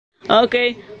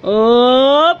Okay.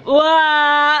 Oop!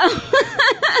 Wow!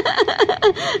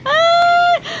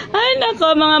 Ay,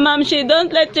 nako mga mamshi. Don't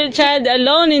let your child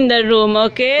alone in the room,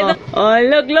 okay? Oh,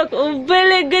 look. Oh,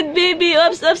 very good, baby.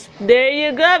 Oops. There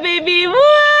you go, baby.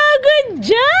 Wow! Good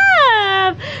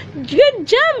job! Good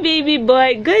job, baby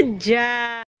boy. Good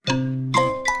job.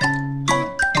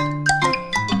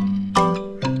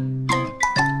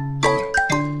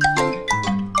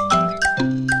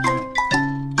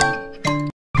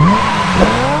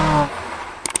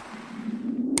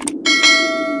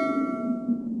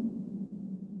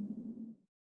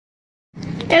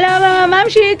 Hello mga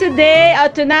mamshi! Today,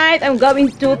 tonight, I'm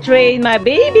going to train my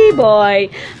baby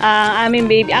boy.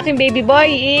 Aking baby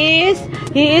boy he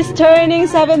is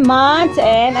turning 7 months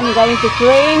and I'm going to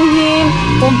train him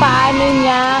kung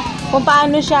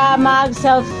paano siya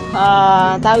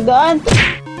tawag doon?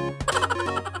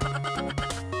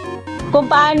 Kung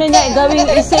paano niya gawing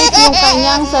i-safe yung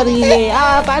kanyang sarili.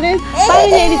 Paano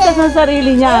niya iligtas ng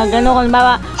sarili niya. Gano'n kung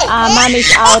mommy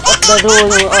is out of the room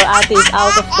or ate is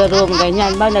out of the room.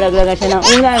 Ganyan ba? Nalaglagan siya ng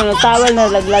unan, ng towel,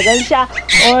 nalaglagan siya.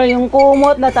 Or yung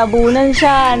kumot, natabunan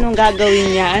siya. Anong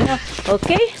gagawin niya?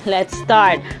 Okay, let's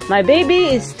start. My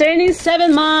baby is turning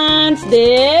 7 months.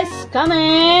 This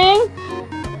coming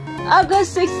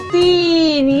August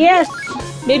 16. Yes!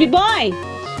 Baby boy!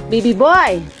 Baby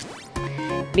boy!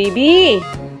 Baby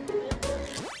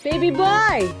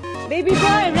boy! Baby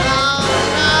boy!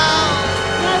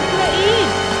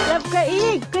 Love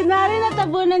kaig! Kunwari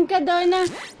natabunan ka daw ng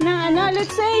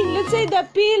let's say the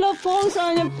pillow falls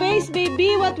on your face,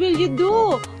 baby. What will you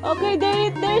do? Okay,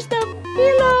 there's the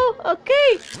pillow.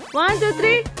 Okay. 1, 2,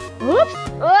 3. Oops!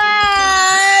 Wow!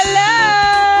 Hello!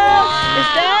 Wow. Is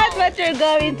that what you're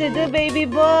going to do, baby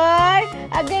boy?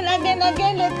 Again.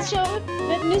 Let's show.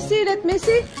 Let me see.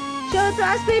 Show to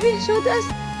us, baby. Show to us.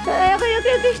 Okay.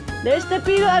 There's the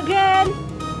pillow again.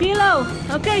 Pillow.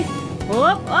 Okay.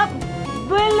 Up.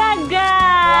 Bulaga.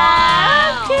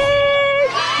 Wow.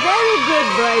 Okay. Very good,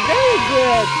 boy. Very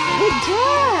good. Good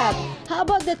job. How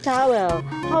about the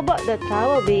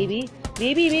towel? Baby?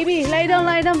 Baby. Lie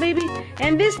down, baby.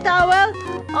 And this towel.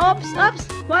 Oops.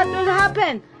 What will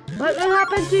happen? What will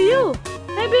happen to you?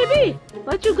 Hey, baby.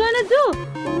 What you gonna do?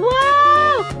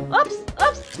 Wow. Oops.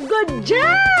 Good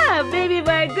job, baby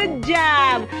boy. Good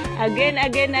job. Again.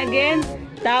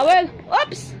 Towel.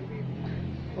 Oops.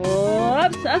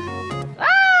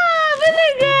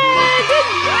 Very good. Good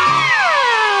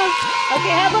job.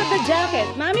 Okay, how about the jacket?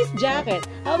 Mommy's jacket.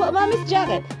 How about mommy's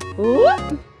jacket?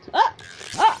 Whoop.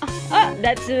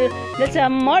 That's a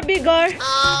more bigger.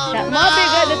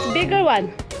 That's a bigger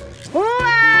one.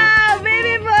 Wow,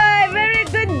 baby boy. Very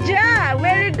good job.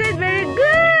 Very good.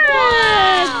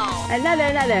 Wow.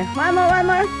 Another. One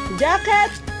more.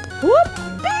 Jacket. Whoop.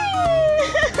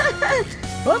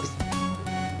 Oops.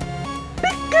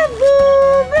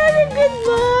 Peekaboo. Very good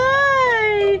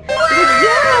boy. Good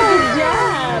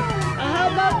job. How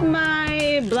about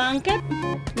my blanket?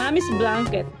 Mommy's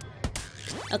blanket.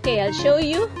 Okay, I'll show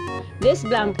you this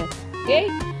blanket.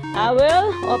 Okay, I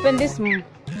will open this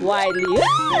widely.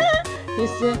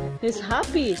 He's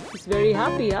happy. He's very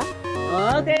happy, huh?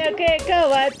 Okay, go.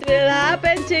 What will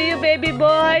happen to you, baby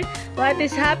boy? What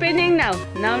is happening now?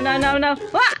 Now.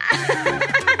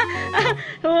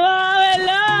 Wow,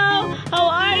 hello. How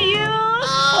are you?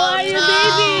 How are you,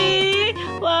 baby?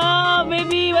 Wow,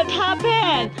 baby, what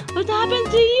happened? What happened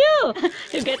to you?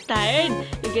 You get tired?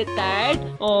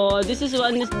 Oh, this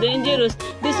one is dangerous.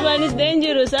 This one is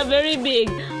dangerous. Very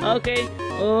big. Okay.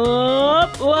 Oh,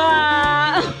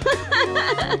 wow.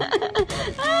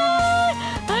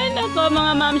 Ay, nako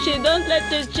mga mamshi. Don't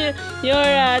let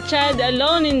your child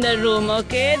alone in the room,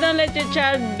 okay? Don't let your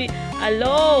child be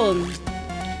alone.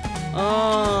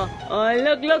 Oh,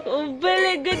 look. Oh,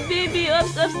 very good, baby.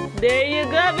 Oops. There you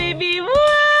go, baby.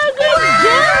 Wow, good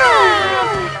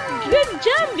job. Good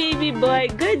job, baby boy.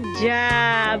 Good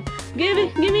job. Give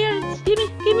me.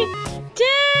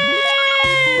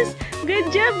 Yes. Good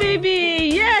job,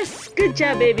 baby. Yes. Good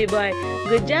job, baby boy.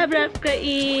 Good job,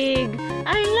 Rafkaig.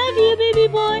 I love you, baby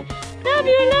boy. Love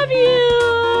you.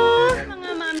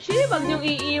 Mga mamshi, wag niyong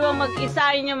iiwang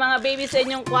mag-isa yung mga baby sa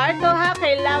inyong kwarto, ha?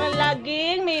 Kailangan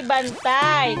laging may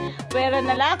bantay. Pero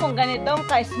nala kung ganitong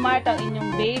ka-smart ang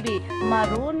inyong baby.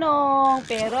 Marunong.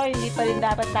 Pero hindi pa rin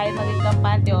dapat tayo maging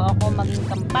kampante o ako maging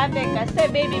kampante kasi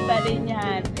baby pa rin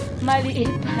yan. Maliit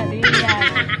pa rin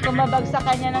yan. Kung mabagsak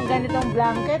kanya ng ganitong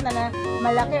blanket na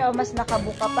malaki o mas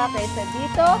nakabuka pa kaysa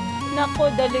dito,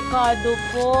 naku, delikado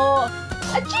po.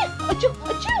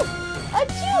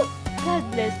 Achoo! God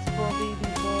bless po, baby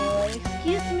boy.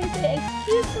 Excuse me.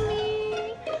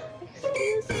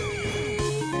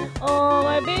 Oh,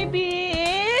 my baby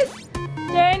is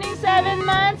turning 7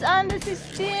 months on the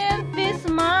 16th this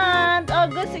month.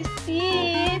 August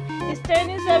 16th. He's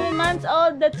turning 7 months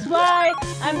old. That's why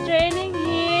I'm training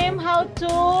him how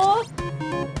to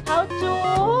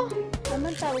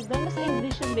anong tawag doon? Mas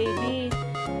English yung baby.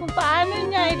 Kung paano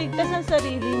niya iligtas ang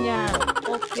sarili niya.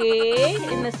 Okay?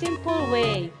 In a simple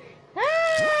way.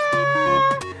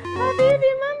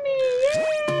 Baby, mommy,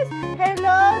 yes!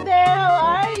 Hello there,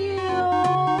 how are you?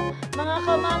 Mga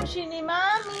kamamshi ni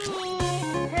mami.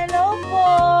 Hello po.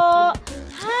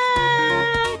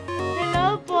 Hi!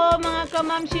 Hello po, mga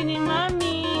kamamshi ni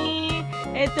mami.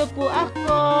 Ito po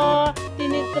ako.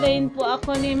 Tinitrain po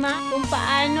ako ni ma kung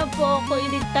paano po ako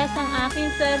iligtas ang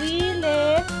aking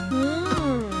sarili.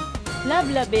 Love,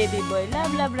 love, baby boy.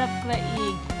 Love, love, love,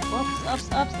 craig.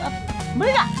 Ops.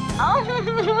 Bala! Oh.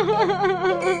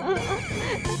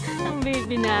 Ang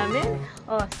baby namin.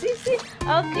 Oh, sisi.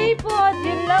 Okay po,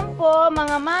 din lang po,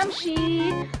 mga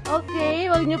mamshi. Okay,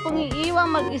 huwag niyo pong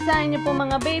iiwang mag-isa niyo po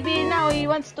mga baby. Now, he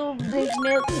wants to drink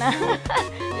milk na.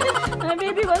 My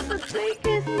baby wants to drink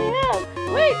his milk.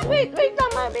 Wait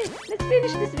lang, mommy. Let's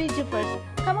finish this video first.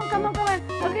 Come on.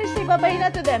 Okay, say bye-bye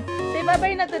na to them. Say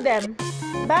bye-bye na to them.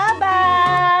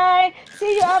 Bye-bye!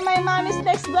 See you on my mommy's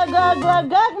next vlog,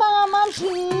 mga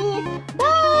mamshi!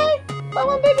 Bye!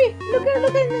 Come on, baby! Look in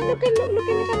the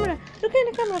camera. Look in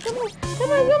the camera.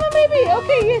 Come on, baby!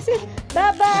 Okay, yes.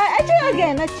 Bye-bye! Aching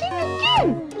again!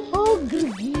 Oh,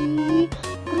 Griggy!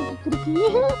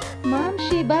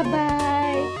 Mamshi,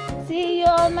 bye-bye! See you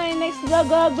on my next vlog,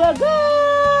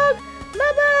 Bye-bye!